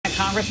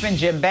Congressman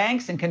Jim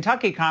Banks and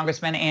Kentucky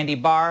Congressman Andy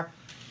Barr,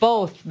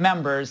 both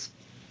members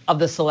of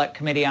the Select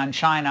Committee on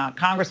China.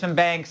 Congressman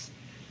Banks,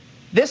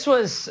 this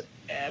was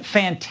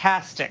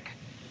fantastic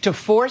to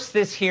force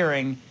this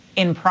hearing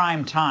in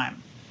prime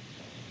time.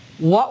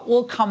 What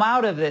will come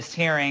out of this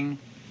hearing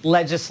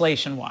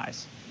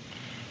legislation-wise?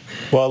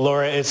 Well,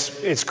 Laura,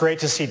 it's great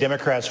to see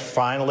Democrats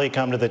finally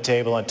come to the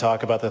table and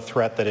talk about the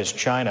threat that is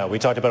China. We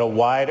talked about a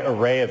wide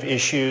array of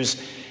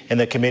issues in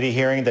the committee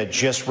hearing that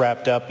just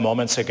wrapped up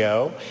moments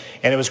ago.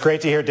 And it was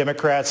great to hear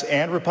Democrats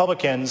and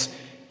Republicans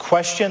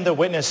question the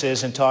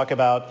witnesses and talk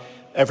about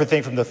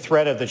everything from the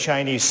threat of the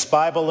Chinese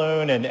spy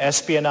balloon and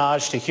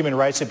espionage to human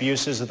rights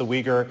abuses of the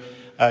Uyghur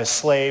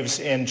slaves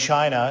in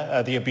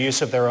China, the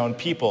abuse of their own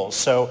people.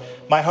 So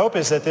my hope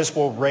is that this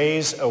will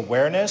raise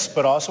awareness,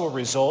 but also will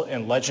result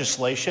in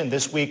legislation.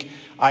 This week,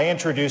 I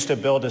introduced a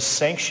bill to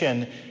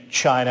sanction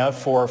China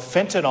for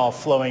fentanyl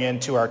flowing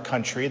into our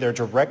country. They're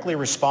directly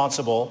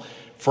responsible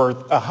for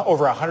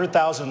over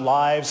 100,000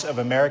 lives of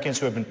Americans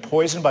who have been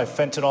poisoned by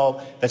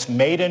fentanyl that's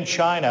made in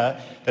China,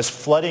 that's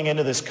flooding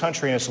into this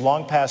country, and it's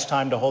long past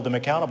time to hold them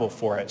accountable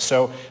for it.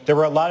 So there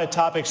were a lot of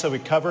topics that we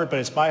covered, but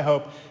it's my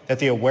hope that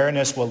the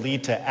awareness will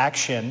lead to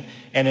action.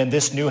 And in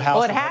this new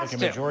House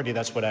Republican majority,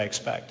 that's what I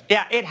expect.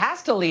 Yeah, it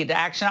has to lead to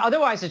action.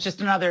 Otherwise, it's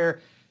just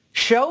another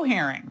show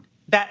hearing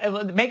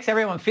that makes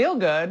everyone feel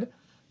good.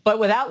 But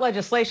without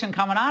legislation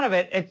coming out of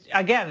it,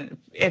 again,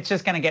 it's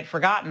just going to get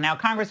forgotten. Now,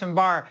 Congressman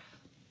Barr,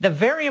 the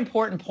very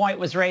important point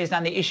was raised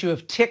on the issue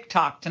of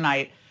TikTok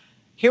tonight.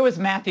 Here was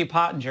Matthew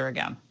Pottinger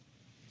again.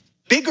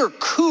 Bigger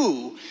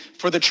coup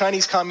for the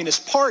Chinese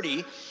Communist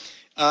Party,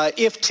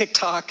 if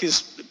TikTok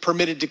is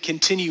permitted to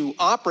continue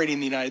operating in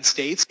the United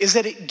States, is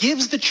that it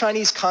gives the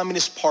Chinese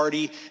Communist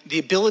Party the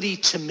ability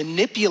to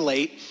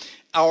manipulate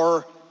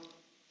our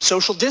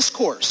social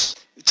discourse.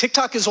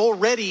 TikTok is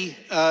already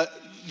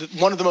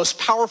one of the most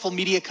powerful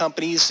media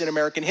companies in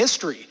American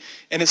history,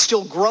 and it's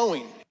still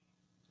growing.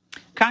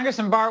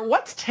 Congressman Barr,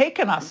 what's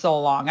taken us so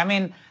long? I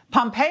mean,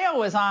 Pompeo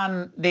was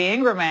on the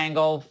Ingraham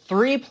angle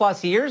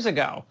 3+ years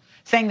ago,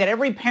 saying that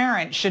every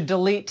parent should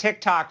delete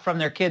TikTok from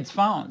their kids'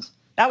 phones.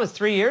 That was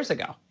 3 years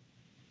ago.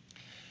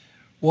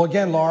 Well,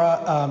 again,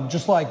 Laura,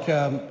 just like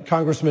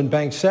Congressman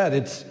Banks said,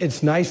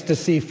 it's nice to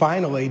see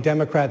finally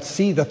Democrats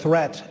see the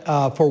threat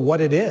for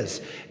what it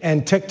is.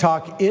 And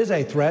TikTok is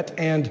a threat,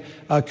 and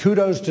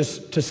kudos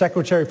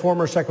to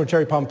former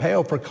Secretary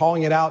Pompeo for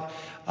calling it out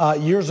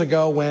years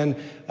ago when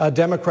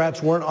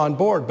Democrats weren't on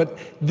board. But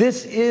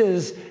this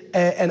is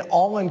an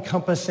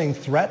all-encompassing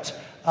threat.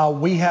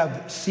 We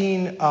have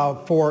seen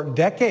for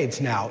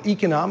decades now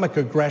economic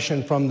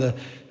aggression from the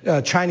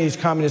Chinese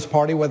Communist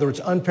Party, whether it's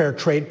unfair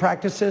trade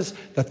practices,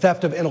 the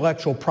theft of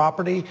intellectual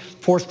property,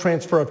 forced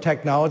transfer of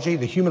technology,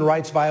 the human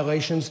rights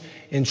violations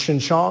in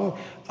Xinjiang,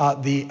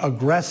 the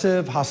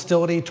aggressive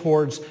hostility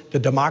towards the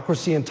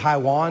democracy in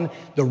Taiwan,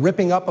 the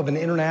ripping up of an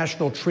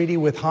international treaty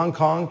with Hong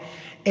Kong.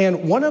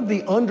 And one of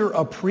the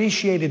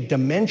underappreciated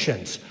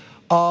dimensions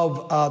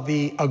of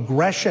the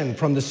aggression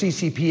from the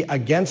CCP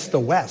against the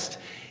West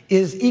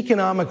is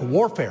economic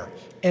warfare.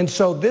 And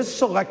so this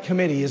select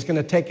committee is going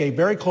to take a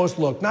very close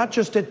look, not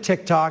just at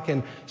TikTok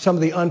and some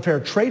of the unfair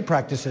trade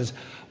practices,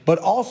 but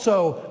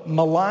also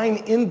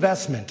malign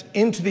investment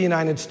into the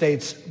United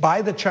States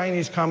by the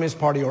Chinese Communist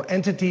Party or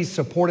entities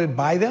supported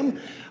by them,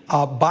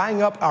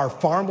 buying up our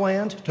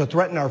farmland to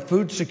threaten our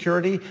food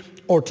security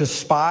or to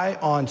spy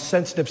on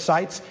sensitive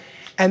sites.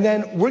 And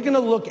then we're going to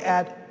look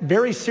at,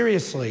 very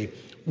seriously,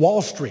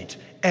 Wall Street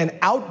and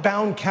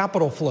outbound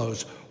capital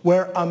flows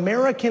where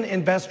American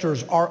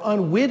investors are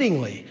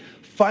unwittingly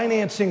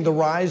financing the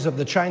rise of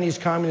the Chinese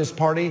Communist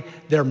Party,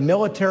 their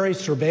military,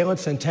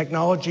 surveillance, and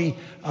technology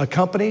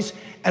companies.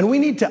 And we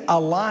need to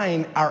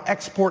align our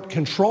export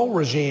control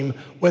regime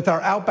with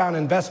our outbound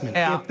investment.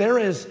 Yeah.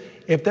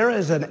 If there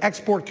is an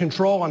export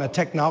control on a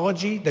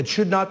technology that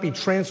should not be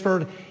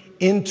transferred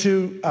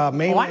into mainland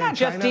China, why not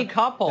just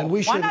decouple? Then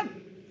we should.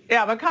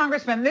 Yeah, but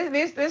Congressman,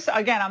 this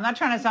again, I'm not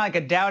trying to sound like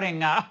a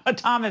doubting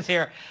Thomas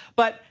here,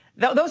 but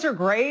those are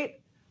great.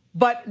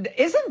 But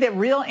isn't the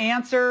real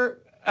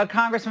answer,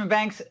 Congressman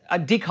Banks, a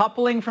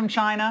decoupling from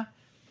China?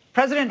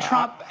 President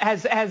Trump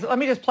has let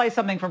me just play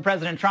something from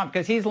President Trump,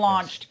 because he's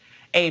launched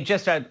a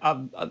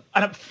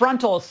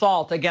frontal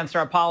assault against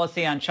our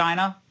policy on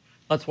China.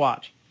 Let's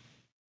watch.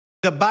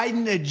 The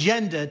Biden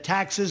agenda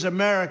taxes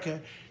America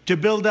to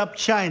build up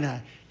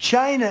China.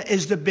 China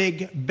is the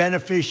big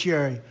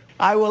beneficiary.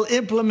 I will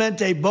implement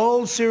a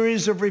bold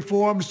series of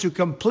reforms to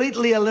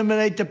completely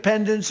eliminate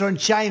dependence on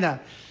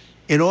China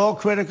in all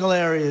critical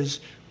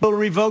areas. We'll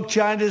revoke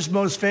China's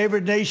most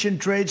favored nation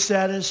trade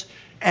status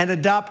and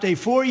adopt a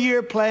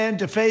 4-year plan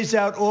to phase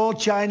out all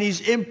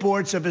Chinese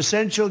imports of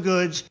essential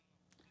goods.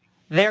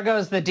 There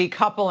goes the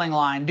decoupling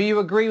line. Do you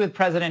agree with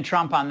President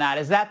Trump on that?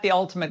 Is that the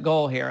ultimate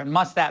goal here? And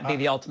must that be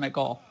the ultimate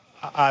goal?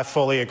 I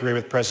fully agree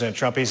with President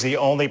Trump. He's the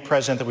only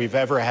president that we've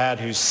ever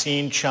had who's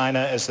seen China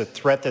as the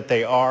threat that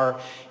they are.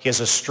 He has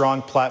a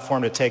strong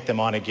platform to take them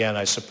on again.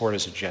 I support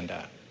his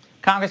agenda.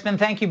 Congressman,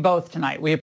 thank you both tonight.